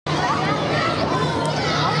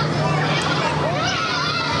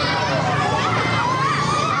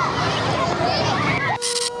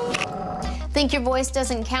Think your voice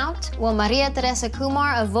doesn't count? Well, Maria Teresa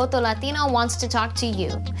Kumar of Voto Latino wants to talk to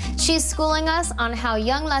you. She's schooling us on how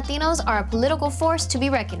young Latinos are a political force to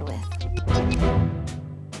be reckoned with.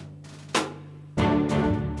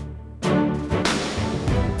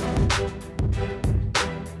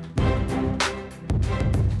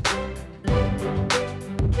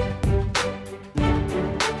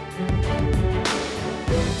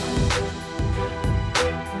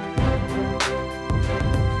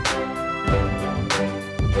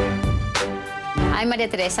 I'm Maria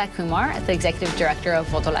Teresa Kumar, the Executive Director of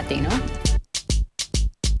Voto Latino.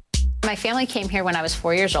 My family came here when I was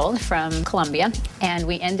 4 years old from Colombia, and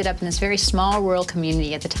we ended up in this very small rural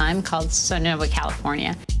community at the time called Sonoma,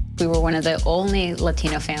 California. We were one of the only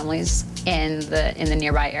Latino families in the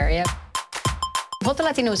nearby area. Voto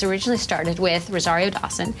Latino was originally started with Rosario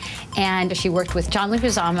Dawson, and she worked with John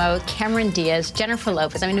Leguizamo, Cameron Diaz, Jennifer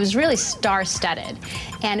Lopez. I mean, it was really star-studded.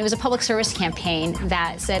 And it was a public service campaign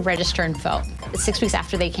that said, register and vote. 6 weeks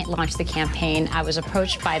after they launched the campaign, I was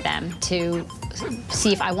approached by them to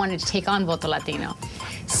see if I wanted to take on Voto Latino.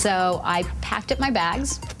 So I packed up my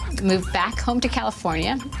bags, moved back home to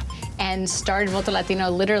California, and started Voto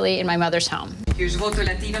Latino literally in my mother's home. Here's Voto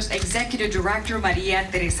Latino's Executive Director, Maria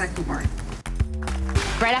Teresa Kumar.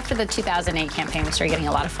 Right after the 2008 campaign, we started getting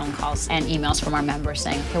a lot of phone calls and emails from our members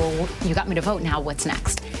saying, okay, well, you got me to vote, now what's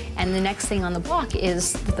next? And the next thing on the block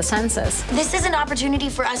is the census. This is an opportunity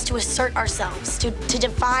for us to assert ourselves, to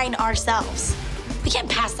define ourselves. We can't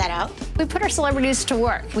pass that out. We put our celebrities to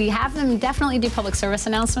work. We have them definitely do public service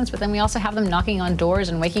announcements, but then we also have them knocking on doors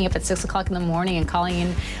and waking up at 6 o'clock in the morning and calling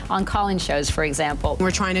in on call-in shows, for example.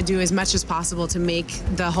 We're trying to do as much as possible to make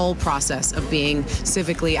the whole process of being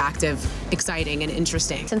civically active exciting and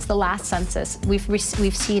interesting. Since the last census, we've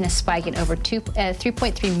seen a spike in over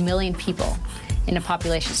 3.3 million people in a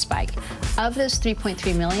population spike. Of those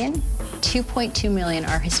 3.3 million, 2.2 million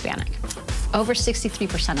are Hispanic. Over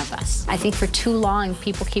 63% of us. I think for too long,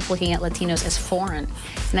 people keep looking at Latinos as foreign.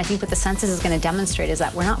 And I think what the census is going to demonstrate is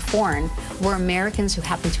that we're not foreign. We're Americans who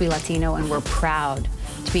happen to be Latino, and we're proud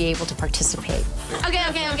to be able to participate.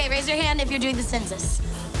 Okay. Raise your hand if you're doing the census.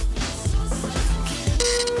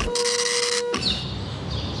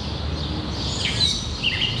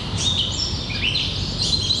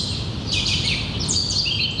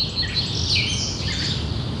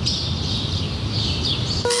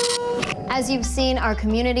 As you've seen, our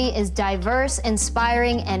community is diverse,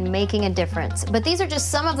 inspiring, and making a difference. But these are just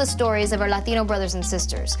some of the stories of our Latino brothers and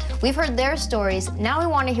sisters. We've heard their stories. Now we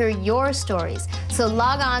want to hear your stories. So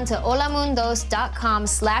log on to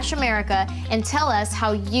mun2.com/America and tell us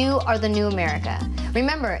how you are the new America.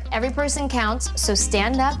 Remember, every person counts, so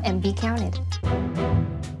stand up and be counted.